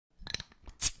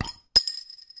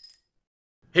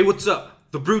Hey, what's up?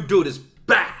 The Brew Dude is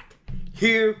back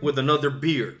here with another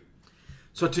beer.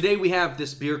 So today we have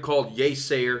this beer called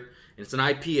Yaysayer, and it's an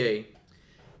IPA.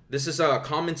 This is a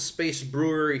Common Space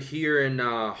Brewery here in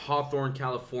Hawthorne,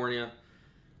 California.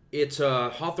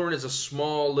 Hawthorne is a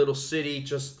small little city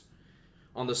just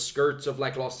on the skirts of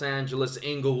like Los Angeles,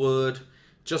 Inglewood.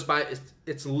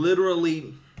 It's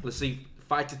literally, let's see,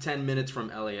 5 to 10 minutes from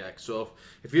LAX. So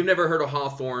if you've never heard of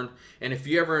Hawthorne, and if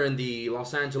you're ever in the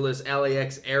Los Angeles,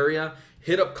 LAX area,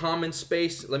 hit up Common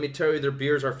Space. Let me tell you, their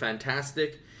beers are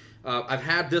fantastic. I've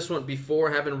had this one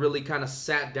before, haven't really kind of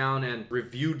sat down and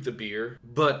reviewed the beer,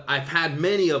 but I've had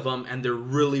many of them, and they're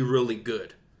really, really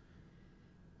good.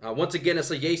 Once again,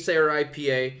 it's a Yaysayer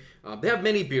IPA. They have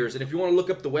many beers, and if you want to look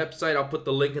up the website, I'll put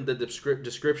the link in the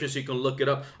description so you can look it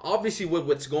up. Obviously, with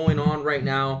what's going on right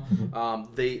now,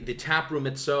 the tap room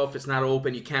itself is not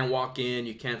open. You can't walk in,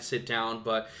 you can't sit down,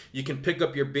 but you can pick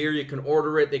up your beer, you can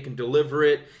order it, they can deliver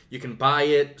it, you can buy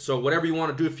it. So whatever you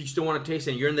want to do, if you still want to taste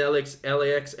it and you're in the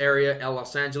LAX area,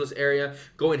 Los Angeles area,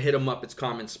 go and hit them up. It's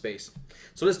Common Space.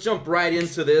 So let's jump right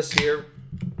into this here.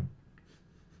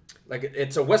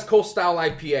 It's a West Coast style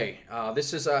IPA.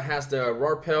 This has the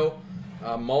Rarpel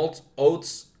malt,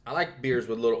 oats. I like beers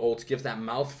with little oats. Gives that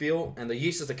mouthfeel. And the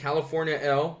yeast is a California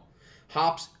Ale.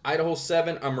 Hops, Idaho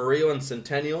 7, Amarillo, and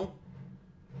Centennial.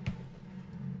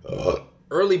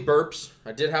 Early burps.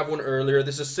 I did have one earlier.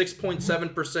 This is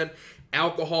 6.7%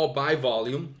 alcohol by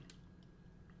volume.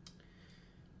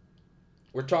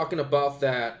 We're talking about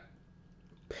that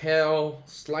pale,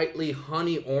 slightly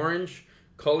honey orange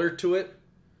color to it.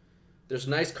 There's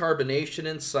nice carbonation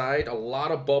inside, a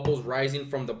lot of bubbles rising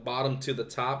from the bottom to the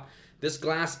top. This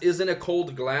glass isn't a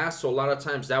cold glass, so a lot of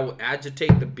times that will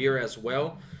agitate the beer as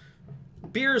well.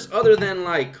 Beers other than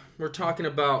we're talking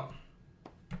about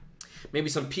maybe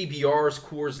some PBRs,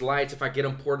 Coors Lights, if I get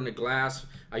them poured in a glass.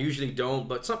 I usually don't,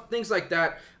 but some things like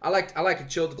that, I like a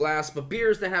chilled glass. But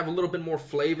beers that have a little bit more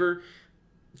flavor,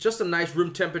 just a nice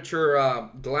room temperature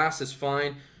glass is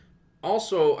fine.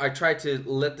 Also, I try to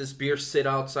let this beer sit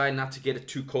outside, not to get it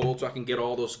too cold, so I can get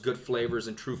all those good flavors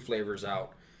and true flavors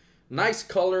out. Nice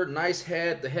color, nice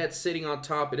head. The head sitting on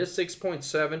top. It is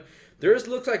 6.7.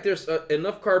 Looks like there's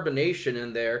enough carbonation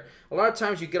in there. A lot of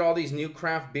times you get all these new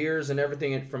craft beers and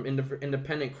everything from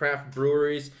independent craft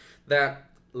breweries that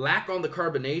lack on the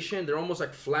carbonation. They're almost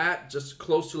like flat, just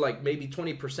close to like maybe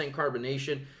 20%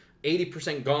 carbonation,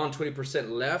 80% gone,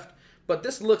 20% left. But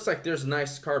this looks like there's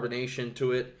nice carbonation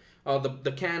to it.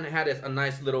 The can had a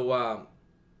nice little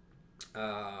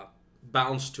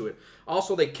bounce to it.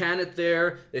 Also, they can it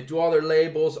there. They do all their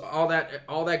labels, all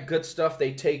that good stuff.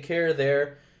 They take care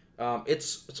there.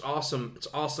 It's awesome. It's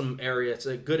awesome area. It's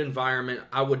a good environment.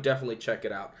 I would definitely check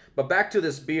it out. But back to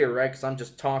this beer, right? Because I'm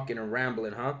just talking and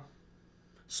rambling, huh?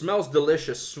 Smells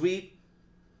delicious, sweet,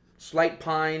 slight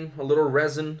pine, a little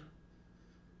resin.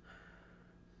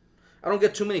 I don't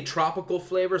get too many tropical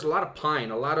flavors. A lot of pine,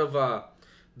 a lot of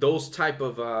those type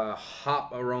of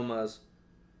hop aromas.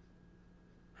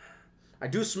 I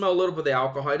do smell a little bit of the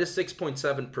alcohol. It is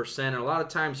 6.7%, and a lot of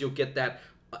times you'll get that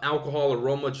alcohol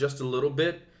aroma just a little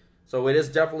bit. So it is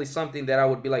definitely something that I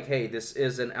would be like, hey, this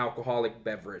is an alcoholic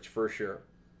beverage for sure.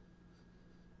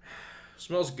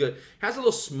 Smells good. Has a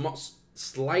little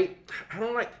slight, I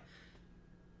don't like,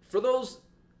 for those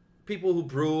people who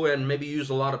brew and maybe use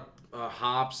a lot of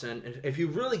hops, and if you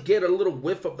really get a little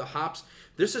whiff of the hops,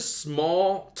 there's a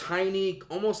small, tiny,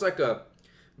 almost like a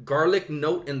garlic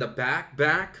note in the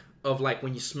back of like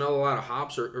when you smell a lot of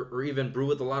hops or even brew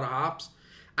with a lot of hops.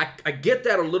 I get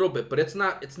that a little bit, but it's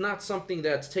not something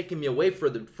that's taking me away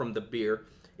from the beer.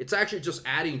 It's actually just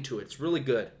adding to it. It's really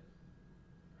good.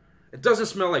 It doesn't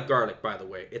smell like garlic, by the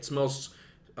way. It smells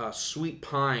sweet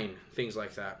pine, things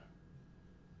like that,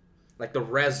 like the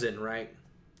resin, right?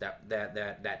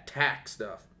 That tack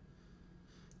stuff.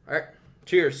 All right,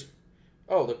 cheers.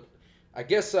 Oh, look, I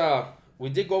guess we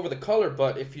did go over the color,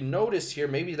 but if you notice here,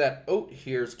 maybe that oat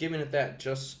here is giving it that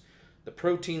just the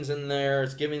proteins in there.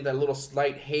 It's giving that little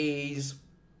slight haze.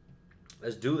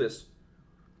 Let's do this.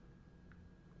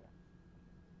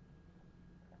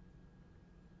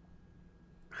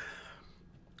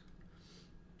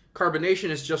 Carbonation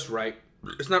is just right.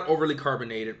 It's not overly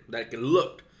carbonated that it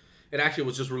looked. It actually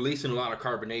was just releasing a lot of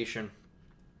carbonation.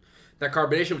 That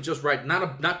carbonation was just right.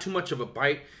 Not too much of a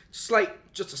bite.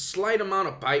 Just a slight amount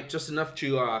of bite. Just enough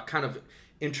to kind of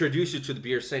introduce you to the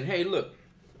beer, saying, hey, look,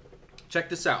 check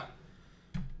this out.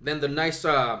 Then the nice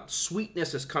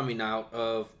sweetness is coming out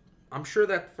of, I'm sure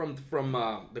that from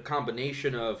the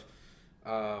combination of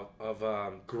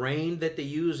grain that they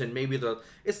use, and maybe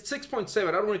it's 6.7.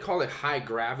 I don't really call it high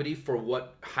gravity for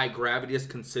what high gravity is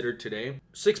considered today.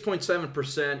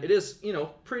 6.7%. It is, you know,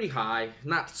 pretty high,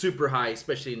 not super high,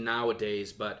 especially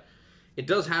nowadays, but it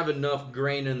does have enough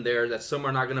grain in there that some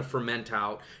are not going to ferment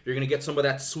out. You're going to get some of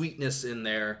that sweetness in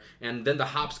there, and then the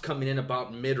hops coming in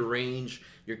about mid-range.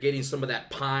 You're getting some of that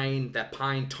pine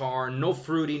tar. No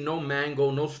fruity, no mango,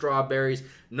 no strawberries,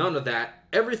 none of that.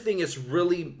 Everything is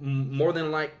really more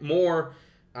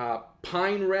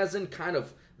pine resin, kind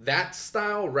of that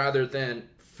style, rather than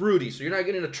fruity. So you're not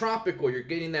getting a tropical. You're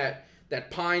getting that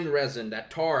pine resin,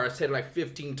 that tar. I said it like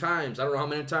 15 times. I don't know how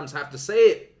many times I have to say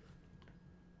it.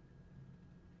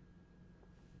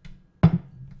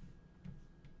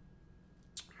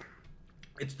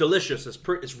 It's delicious.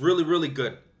 It's really, really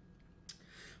good.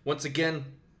 Once again,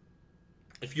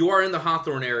 if you are in the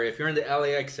Hawthorne area, if you're in the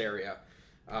LAX area,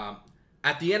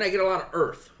 at the end I get a lot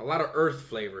of earth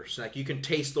flavors. Like you can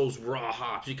taste those raw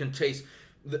hops. You can taste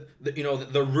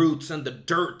the roots and the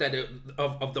dirt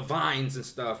of the vines and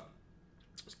stuff.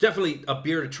 It's definitely a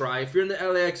beer to try. If you're in the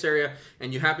LAX area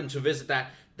and you happen to visit that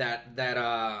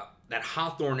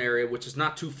Hawthorne area, which is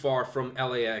not too far from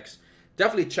LAX,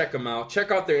 definitely check them out. Check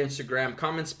out their Instagram,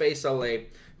 Common Space LA.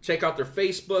 Check out their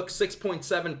Facebook,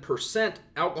 6.7%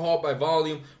 alcohol by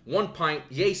volume, 1 pint,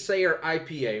 Yeasayer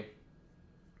IPA.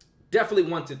 Definitely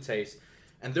one to taste.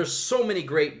 And there's so many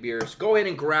great beers. Go ahead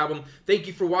and grab them. Thank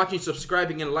you for watching,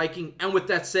 subscribing, and liking. And with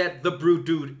that said, the Brew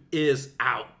Dude is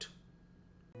out.